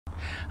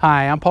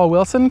Hi, I'm Paul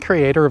Wilson,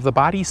 creator of the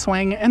Body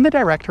Swing and the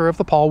director of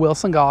the Paul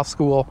Wilson Golf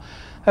School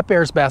at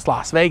Bears Best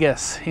Las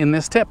Vegas. In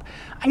this tip,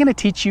 I'm going to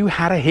teach you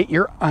how to hit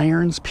your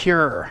irons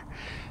pure.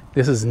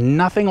 This is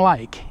nothing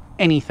like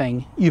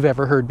anything you've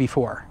ever heard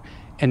before.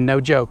 And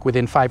no joke,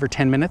 within 5 or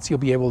 10 minutes, you'll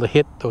be able to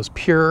hit those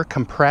pure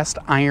compressed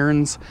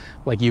irons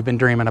like you've been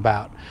dreaming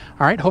about.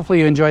 All right, hopefully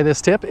you enjoy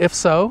this tip. If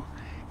so,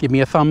 give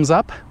me a thumbs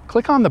up,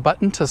 click on the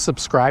button to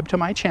subscribe to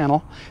my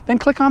channel, then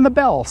click on the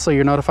bell so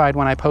you're notified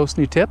when I post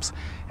new tips,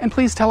 and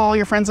please tell all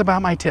your friends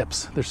about my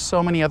tips. There's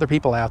so many other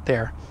people out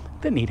there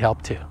that need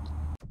help too.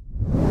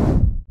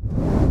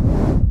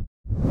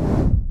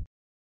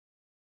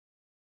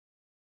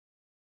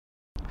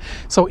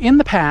 So in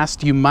the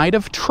past, you might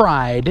have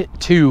tried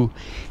to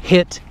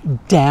hit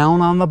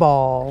down on the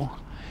ball.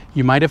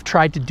 You might have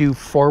tried to do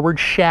forward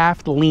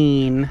shaft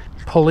lean,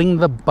 pulling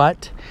the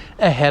butt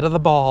ahead of the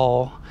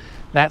ball,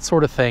 that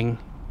sort of thing,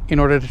 in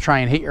order to try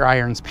and hit your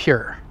irons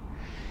pure.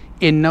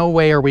 In no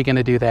way are we going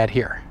to do that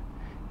here.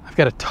 I've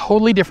got a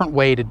totally different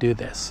way to do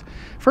this.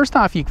 First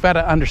off, you've got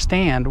to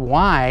understand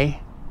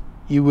why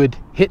you would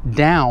hit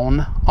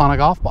down on a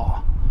golf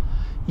ball.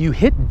 You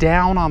hit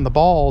down on the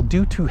ball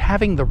due to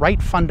having the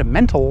right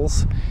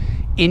fundamentals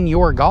in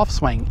your golf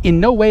swing. In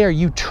no way are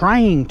you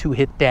trying to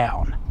hit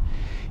down.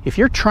 If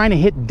you're trying to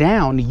hit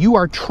down, you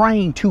are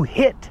trying to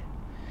hit.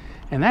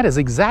 And that is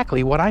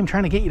exactly what I'm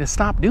trying to get you to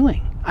stop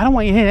doing. I don't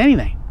want you to hit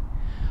anything.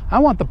 I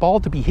want the ball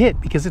to be hit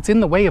because it's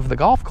in the way of the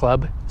golf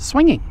club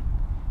swinging.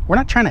 We're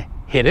not trying to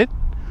hit it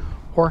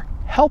or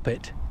help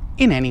it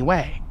in any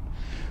way.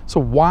 So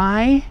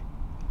why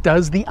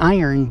does the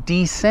iron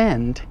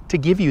descend to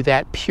give you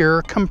that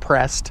pure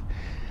compressed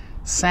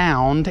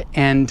sound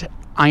and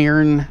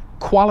iron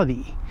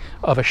quality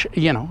of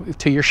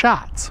to your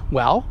shots?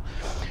 Well,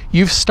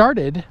 you've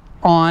started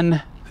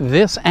on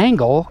this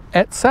angle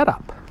at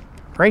setup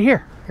right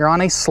here. You're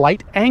on a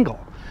slight angle.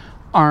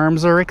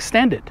 Arms are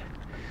extended.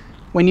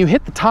 When you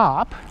hit the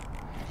top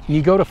and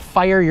you go to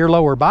fire your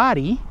lower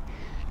body,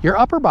 your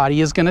upper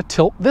body is going to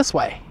tilt this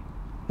way.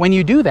 When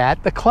you do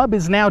that, the club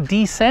is now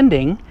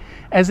descending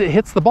as it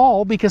hits the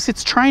ball because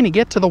it's trying to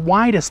get to the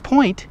widest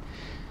point,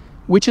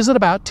 which is at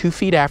about 2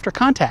 feet after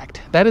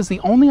contact. That is the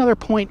only other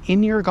point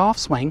in your golf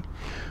swing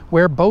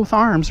where both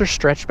arms are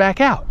stretched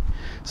back out.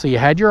 So you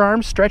had your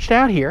arms stretched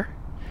out here.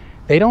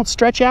 They don't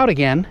stretch out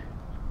again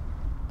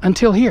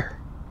until here.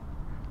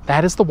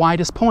 That is the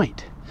widest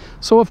point.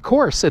 So of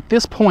course, at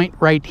this point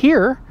right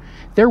here,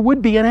 there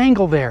would be an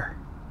angle there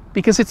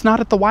because it's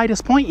not at the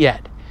widest point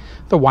yet.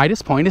 The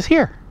widest point is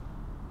here.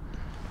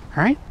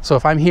 All right, so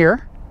if I'm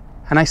here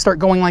and I start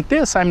going like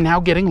this, I'm now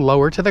getting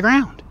lower to the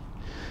ground.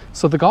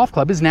 So the golf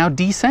club is now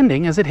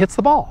descending as it hits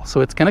the ball.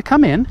 So it's going to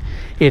come in,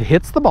 it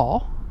hits the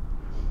ball,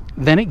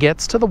 then it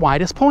gets to the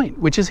widest point,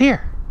 which is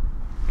here.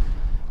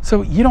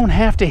 So you don't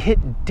have to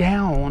hit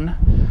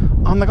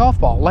down on the golf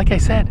ball. Like I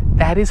said,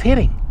 that is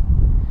hitting.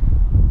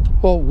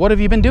 Well, what have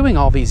you been doing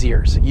all these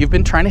years? You've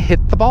been trying to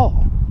hit the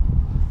ball.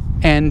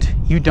 And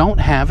you don't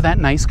have that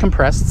nice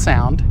compressed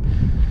sound.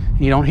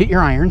 And you don't hit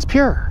your irons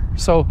pure.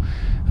 So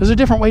there's a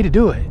different way to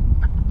do it.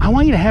 I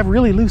want you to have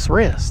really loose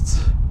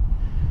wrists.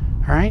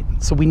 All right?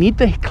 So we need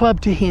the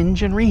club to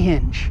hinge and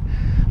rehinge.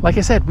 Like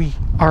I said, we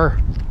are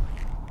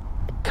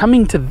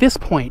coming to this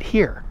point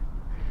here.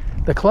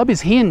 The club is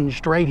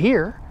hinged right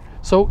here.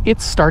 So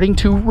it's starting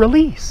to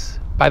release.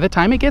 By the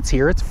time it gets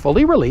here, it's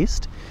fully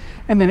released.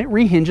 And then it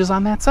rehinges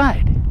on that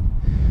side.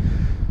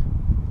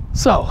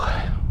 So,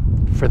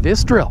 for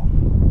this drill,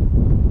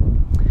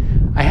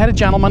 I had a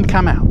gentleman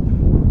come out.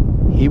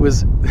 He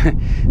was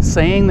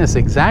saying this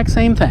exact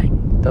same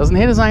thing. Doesn't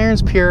hit his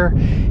irons pure,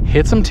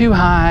 hits them too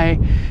high,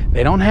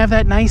 they don't have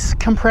that nice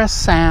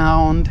compressed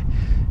sound,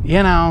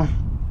 you know.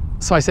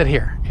 So I said,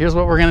 here's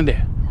what we're gonna do.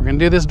 We're gonna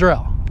do this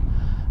drill.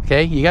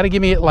 Okay, you gotta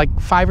give me like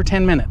 5 or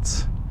 10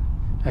 minutes.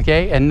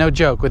 Okay, and no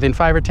joke, within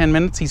 5 or 10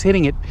 minutes, he's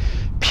hitting it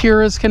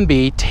pure as can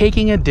be,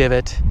 taking a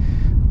divot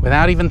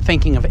without even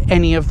thinking of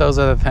any of those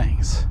other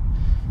things.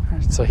 All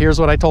right, so here's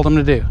what I told him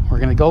to do. We're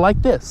gonna go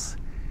like this.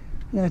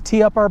 We're gonna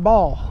tee up our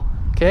ball,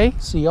 okay?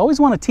 So you always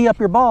wanna tee up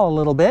your ball a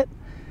little bit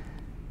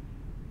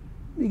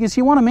because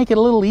you wanna make it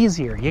a little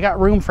easier. You got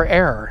room for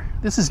error.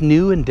 This is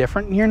new and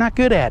different and you're not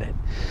good at it.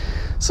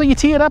 So you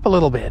tee it up a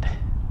little bit.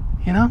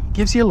 You know,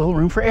 gives you a little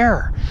room for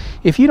error.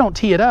 If you don't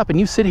tee it up and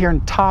you sit here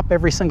and top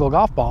every single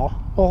golf ball,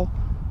 well,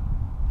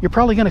 you're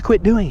probably going to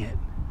quit doing it.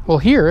 Well,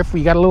 here, if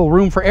we got a little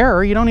room for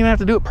error, you don't even have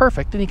to do it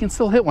perfect and you can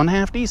still hit one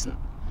half decent.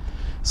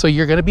 So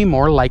you're going to be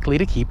more likely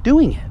to keep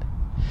doing it.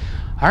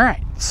 All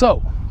right,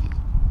 so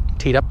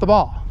teed up the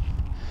ball.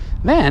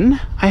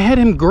 Then I had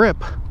him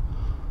grip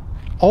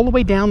all the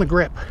way down the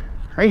grip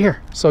right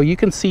here. So you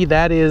can see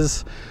that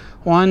is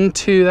 1,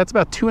 2, that's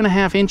about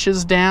 2.5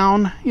 inches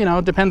down. You know,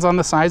 it depends on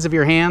the size of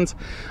your hands.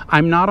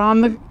 I'm not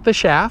on the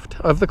shaft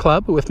of the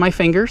club with my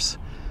fingers.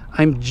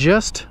 I'm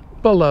just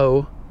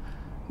below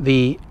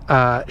the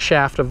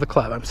shaft of the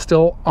club. I'm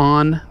still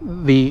on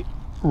the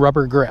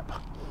rubber grip.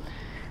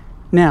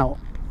 Now,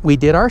 we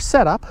did our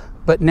setup,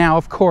 but now,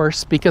 of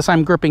course, because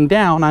I'm gripping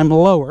down, I'm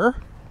lower.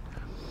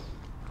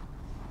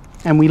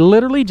 And we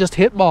literally just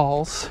hit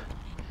balls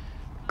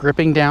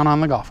gripping down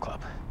on the golf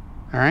club.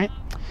 All right?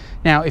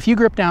 Now, if you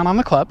grip down on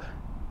the club,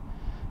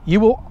 you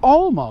will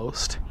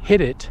almost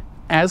hit it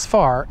as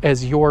far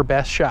as your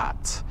best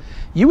shots.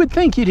 You would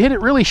think you'd hit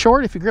it really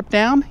short if you grip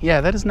down.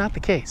 Yeah, that is not the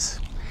case.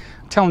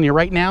 I'm telling you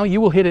right now, you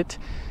will hit it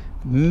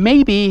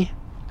maybe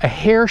a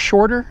hair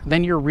shorter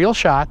than your real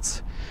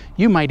shots.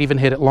 You might even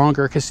hit it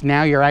longer because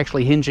now you're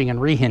actually hinging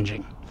and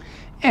rehinging.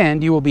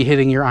 And you will be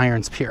hitting your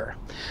irons pure.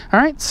 All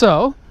right,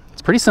 so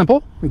it's pretty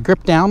simple. We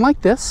grip down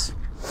like this.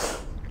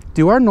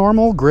 Do our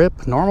normal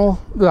grip, normal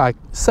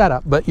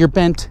setup, but you're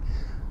bent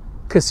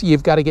because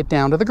you've got to get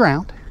down to the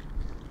ground.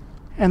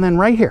 And then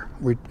right here,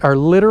 we are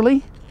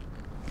literally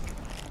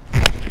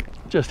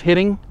just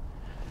hitting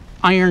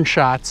iron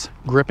shots,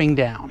 gripping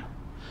down.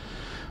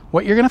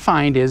 What you're going to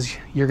find is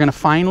you're going to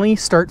finally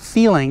start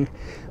feeling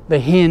the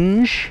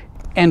hinge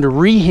and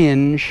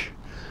rehinge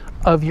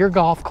of your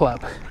golf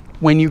club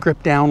when you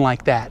grip down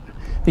like that.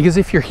 Because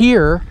if you're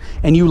here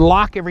and you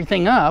lock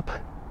everything up,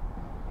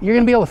 you're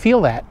going to be able to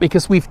feel that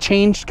because we've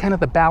changed kind of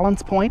the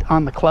balance point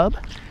on the club.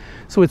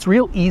 So it's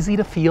real easy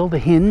to feel the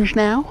hinge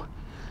now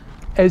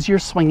as you're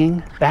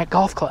swinging that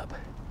golf club.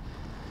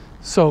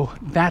 So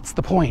that's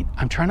the point.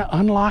 I'm trying to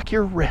unlock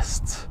your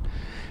wrists.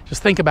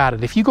 Just think about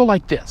it. If you go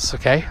like this,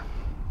 okay,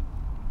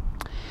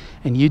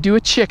 and you do a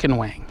chicken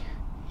wing,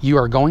 you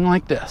are going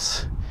like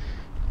this.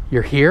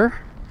 You're here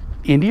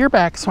into your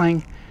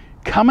backswing,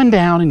 coming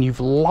down, and you've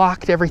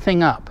locked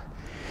everything up.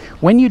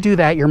 When you do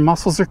that, your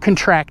muscles are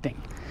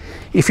contracting.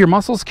 If your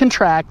muscles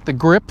contract, the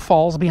grip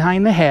falls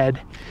behind the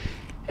head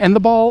and the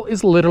ball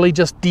is literally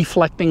just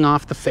deflecting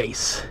off the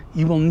face.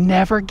 You will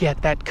never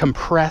get that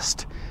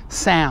compressed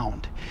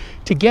sound.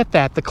 To get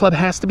that, the club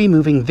has to be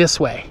moving this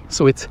way.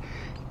 So it's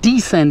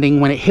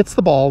descending when it hits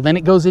the ball, then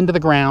it goes into the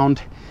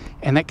ground,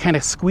 and that kind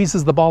of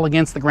squeezes the ball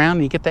against the ground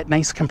and you get that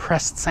nice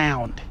compressed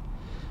sound.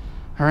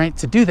 All right,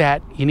 to do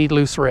that, you need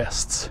loose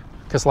wrists.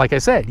 Because like I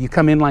said, you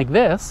come in like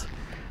this,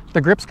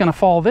 the grip's gonna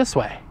fall this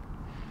way.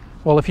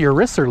 Well, if your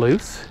wrists are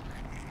loose,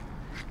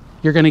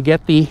 you're gonna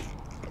get the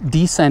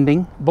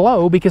descending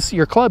blow because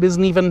your club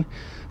isn't even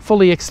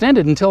fully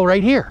extended until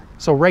right here.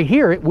 So right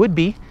here, it would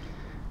be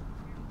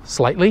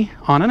slightly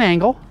on an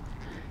angle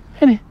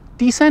and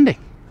descending.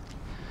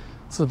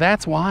 So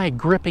that's why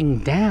gripping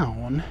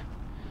down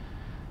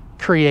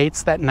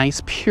creates that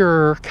nice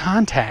pure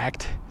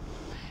contact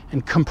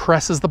and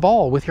compresses the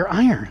ball with your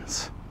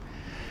irons.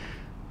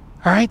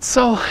 All right,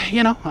 so,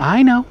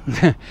 I know,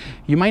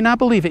 you might not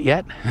believe it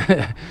yet.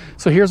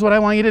 So here's what I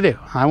want you to do.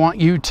 I want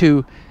you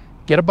to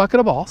get a bucket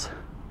of balls.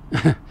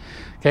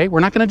 Okay,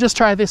 we're not gonna just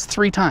try this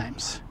 3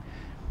 times.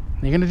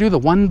 You're gonna do the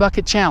 1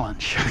 bucket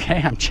challenge,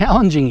 okay? I'm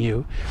challenging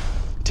you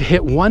to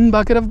hit 1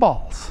 bucket of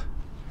balls.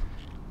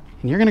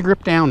 And you're gonna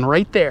grip down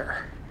right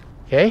there,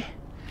 okay?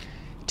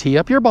 Tee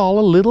up your ball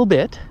a little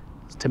bit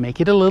to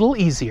make it a little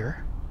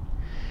easier.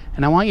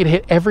 And I want you to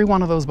hit every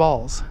one of those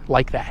balls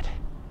like that.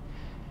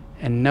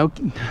 And no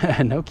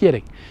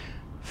kidding,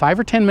 5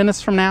 or 10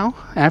 minutes from now,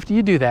 after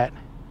you do that,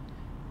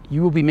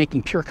 you will be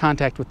making pure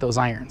contact with those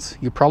irons.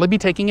 You'll probably be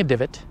taking a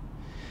divot,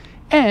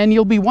 and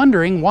you'll be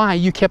wondering why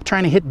you kept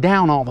trying to hit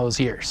down all those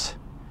years.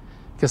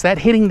 Because that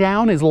hitting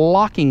down is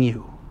locking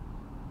you.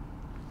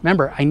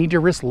 Remember, I need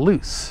your wrists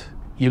loose.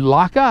 You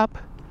lock up,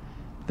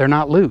 they're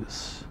not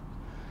loose.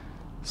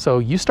 So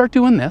you start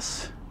doing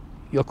this,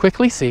 you'll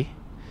quickly see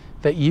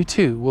that you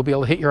too will be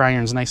able to hit your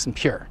irons nice and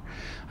pure.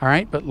 All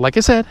right, but like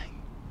I said,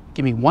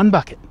 give me 1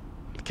 bucket,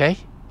 okay?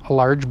 A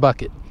large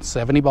bucket,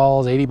 70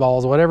 balls, 80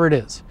 balls, whatever it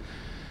is.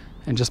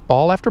 And just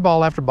ball after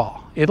ball after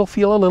ball. It'll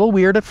feel a little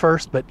weird at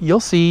first, but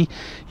you'll see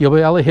you'll be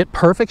able to hit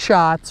perfect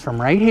shots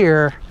from right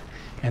here,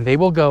 and they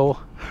will go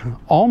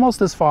almost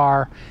as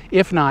far,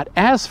 if not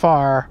as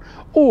far,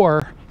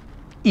 or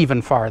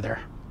even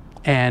farther.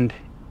 And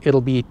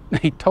it'll be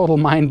a total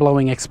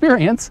mind-blowing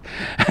experience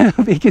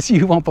because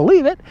you won't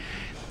believe it.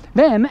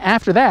 Then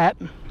after that,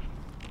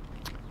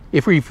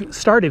 if we've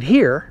started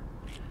here,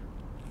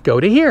 go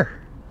to here,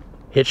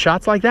 hit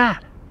shots like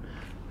that.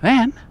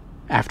 Then,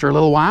 after a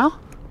little while,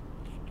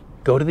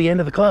 go to the end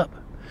of the club.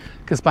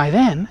 Because by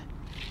then,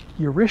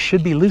 your wrist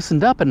should be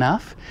loosened up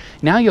enough.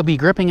 Now you'll be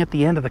gripping at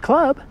the end of the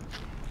club,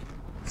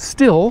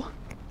 still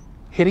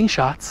hitting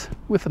shots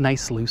with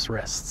nice loose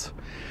wrists.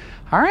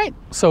 All right,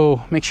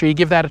 so make sure you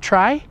give that a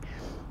try.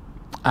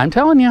 I'm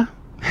telling you,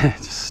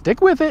 just stick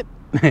with it.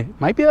 It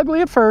might be ugly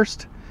at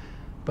first,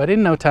 but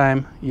in no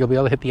time, you'll be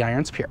able to hit the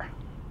irons pure.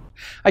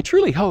 I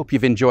truly hope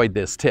you've enjoyed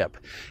this tip.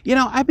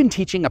 I've been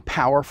teaching a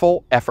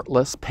powerful,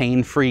 effortless,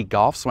 pain-free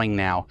golf swing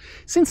now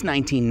since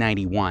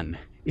 1991.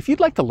 If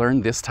you'd like to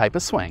learn this type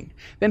of swing,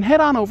 then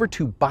head on over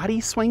to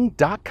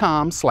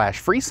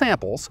bodyswing.com/free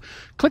samples,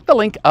 click the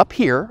link up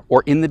here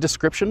or in the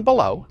description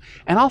below,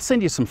 and I'll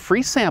send you some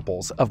free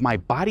samples of my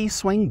Body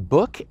Swing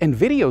book and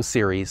video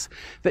series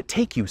that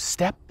take you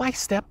step by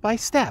step by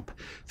step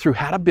through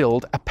how to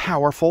build a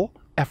powerful,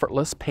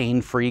 effortless,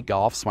 pain-free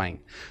golf swing.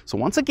 So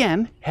once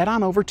again, head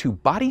on over to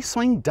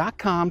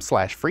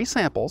bodyswing.com/free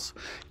samples,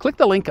 click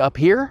the link up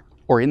here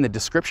or in the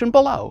description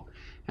below,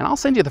 and I'll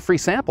send you the free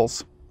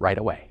samples right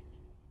away.